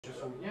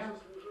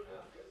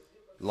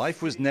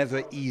Life was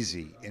never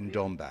easy in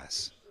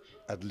Donbass.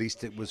 At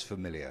least it was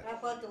familiar.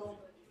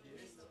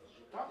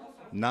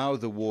 Now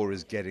the war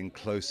is getting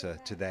closer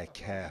to their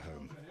care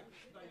home,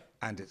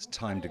 and it's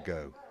time to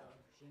go.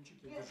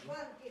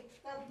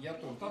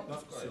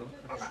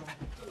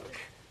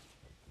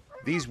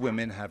 These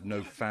women have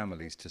no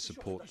families to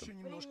support them.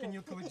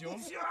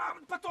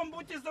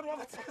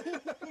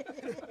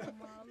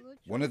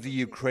 One of the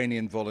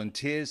Ukrainian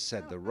volunteers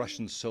said the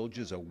Russian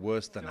soldiers are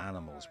worse than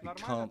animals. We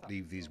can't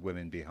leave these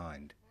women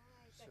behind.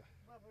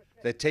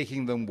 They're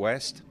taking them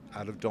west,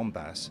 out of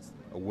Donbass,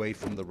 away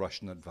from the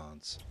Russian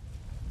advance.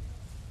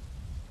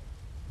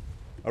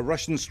 A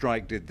Russian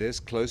strike did this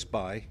close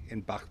by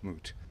in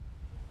Bakhmut.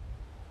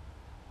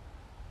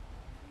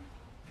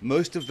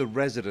 Most of the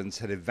residents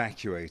had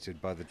evacuated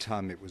by the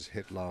time it was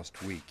hit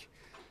last week.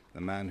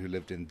 The man who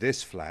lived in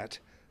this flat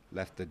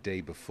left the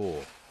day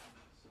before.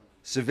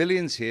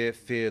 Civilians here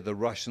fear the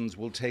Russians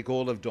will take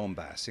all of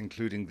Donbass,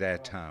 including their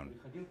town.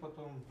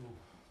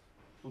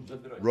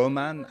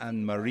 Roman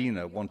and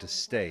Marina want to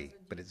stay,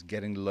 but it's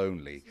getting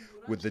lonely,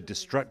 with the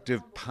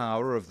destructive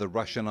power of the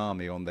Russian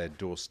army on their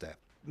doorstep.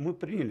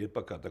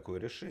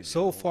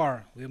 So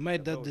far, we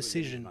made that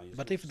decision,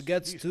 but if it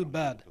gets too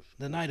bad,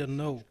 then I don't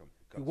know.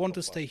 We want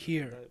to stay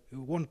here. We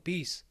want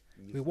peace.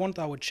 We want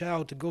our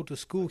child to go to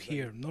school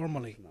here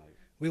normally.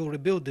 We'll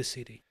rebuild the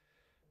city.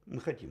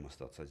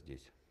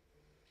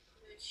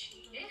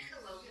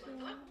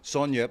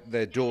 Sonia,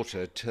 their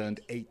daughter, turned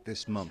 8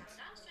 this month.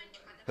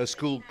 Her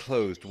school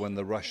closed when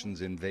the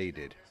Russians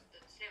invaded.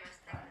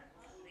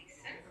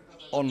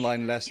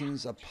 Online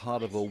lessons are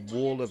part of a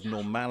wall of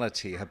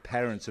normality her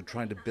parents are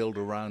trying to build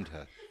around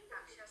her.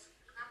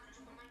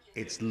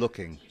 It's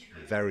looking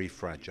very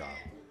fragile.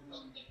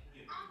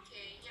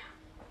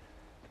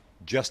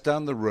 Just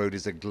down the road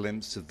is a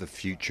glimpse of the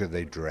future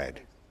they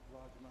dread.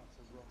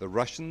 The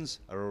Russians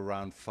are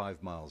around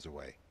 5 miles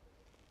away.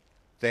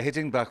 They're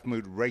hitting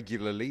Bakhmut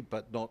regularly,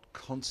 but not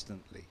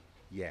constantly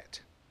yet.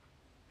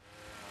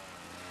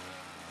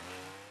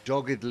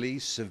 Doggedly,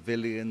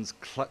 civilians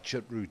clutch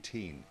at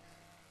routine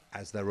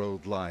as their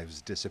old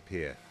lives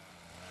disappear.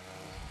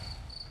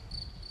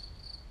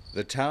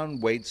 The town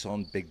waits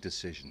on big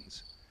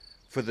decisions.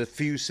 For the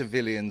few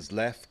civilians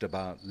left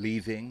about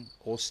leaving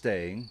or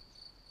staying,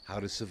 how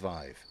to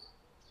survive.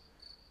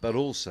 But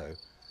also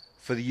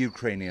for the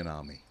Ukrainian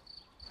army.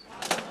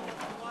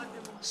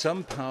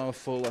 Some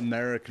powerful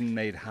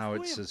American-made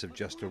howitzers have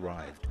just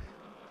arrived,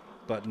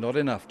 but not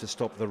enough to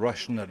stop the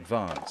Russian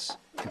advance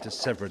into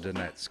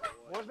Severodonetsk.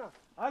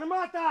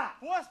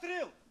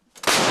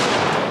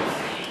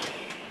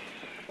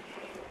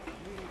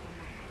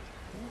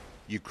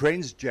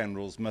 Ukraine's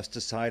generals must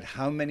decide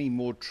how many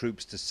more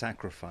troops to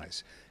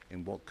sacrifice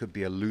in what could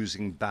be a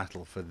losing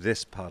battle for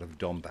this part of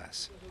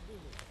Donbass.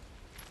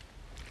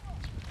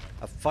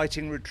 A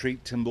fighting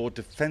retreat to more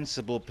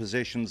defensible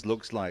positions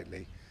looks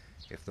likely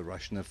if the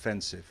Russian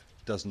offensive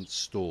doesn't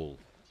stall.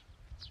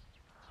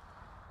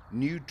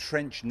 New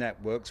trench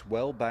networks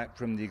well back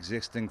from the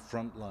existing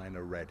front line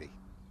are ready.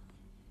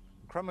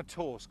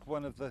 Kramatorsk,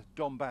 one of the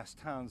Donbass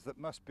towns that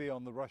must be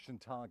on the Russian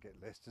target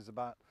list, is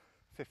about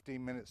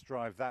 15 minutes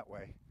drive that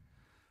way.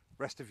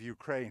 Rest of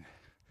Ukraine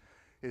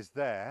is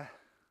there.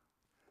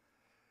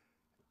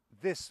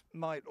 This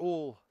might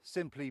all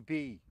simply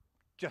be,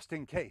 just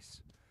in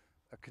case,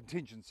 a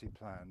contingency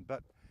plan,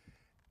 but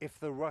if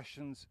the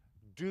Russians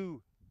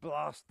do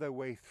blast their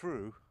way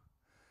through,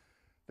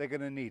 they're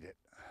going to need it.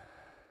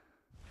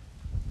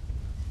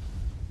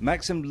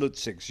 Maxim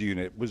Lutzik's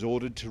unit was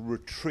ordered to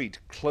retreat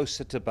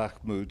closer to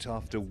Bakhmut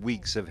after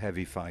weeks of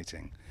heavy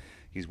fighting.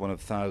 He's one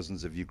of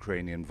thousands of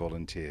Ukrainian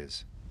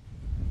volunteers.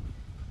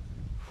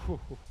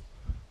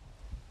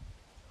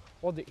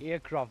 All the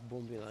aircraft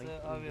bombing.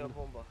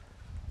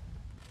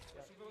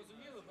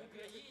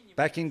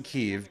 Back in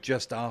Kyiv,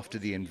 just after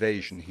the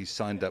invasion, he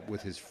signed up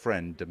with his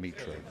friend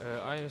Dmitro.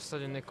 I'm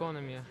studying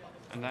economy.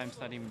 And I'm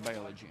studying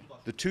biology.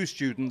 The two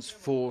students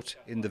fought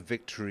in the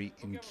victory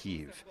in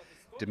Kyiv.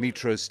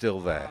 Dmitro's still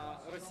there.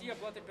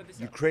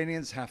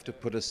 Ukrainians have to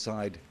put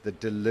aside the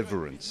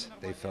deliverance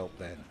they felt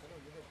then.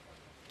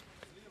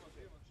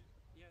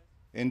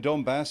 In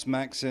Donbass,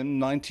 Maxim,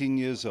 19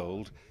 years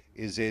old,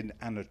 is in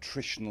an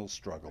attritional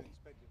struggle.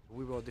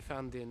 We were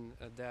defending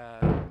the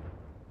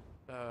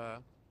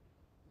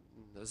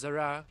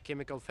Zara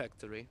chemical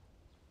factory.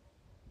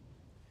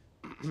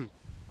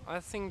 I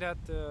think that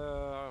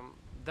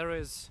there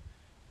is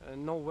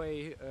no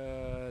way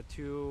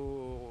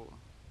to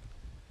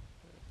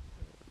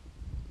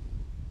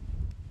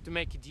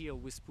make a deal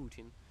with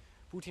Putin.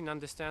 Putin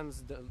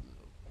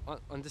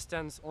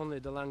understands only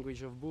the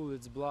language of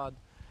bullets, blood,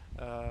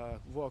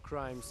 war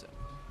crimes.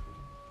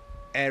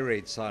 Air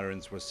raid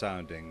sirens were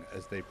sounding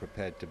as they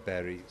prepared to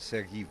bury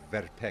Sergei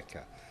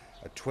Verpeka,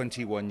 a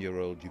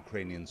 21-year-old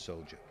Ukrainian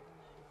soldier.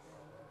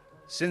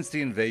 Since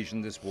the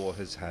invasion, this war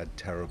has had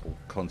terrible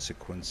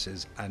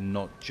consequences, and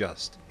not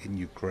just in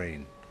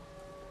Ukraine.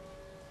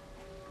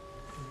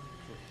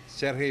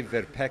 Sergei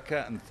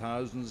Verpeka and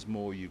thousands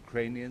more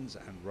Ukrainians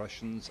and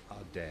Russians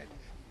are dead.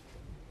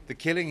 The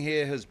killing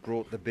here has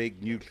brought the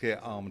big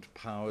nuclear-armed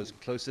powers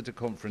closer to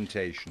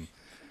confrontation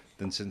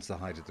than since the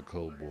height of the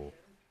Cold War.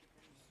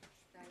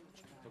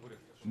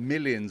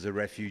 Millions are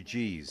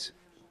refugees.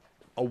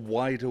 A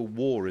wider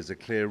war is a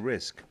clear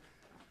risk.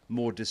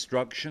 More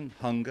destruction,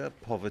 hunger,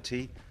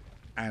 poverty,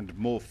 and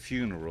more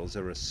funerals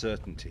are a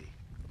certainty.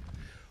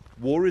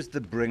 War is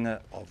the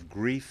bringer of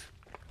grief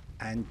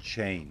and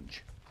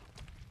change.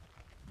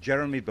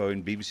 Jeremy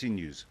Bowen, BBC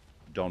News,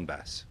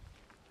 Donbass.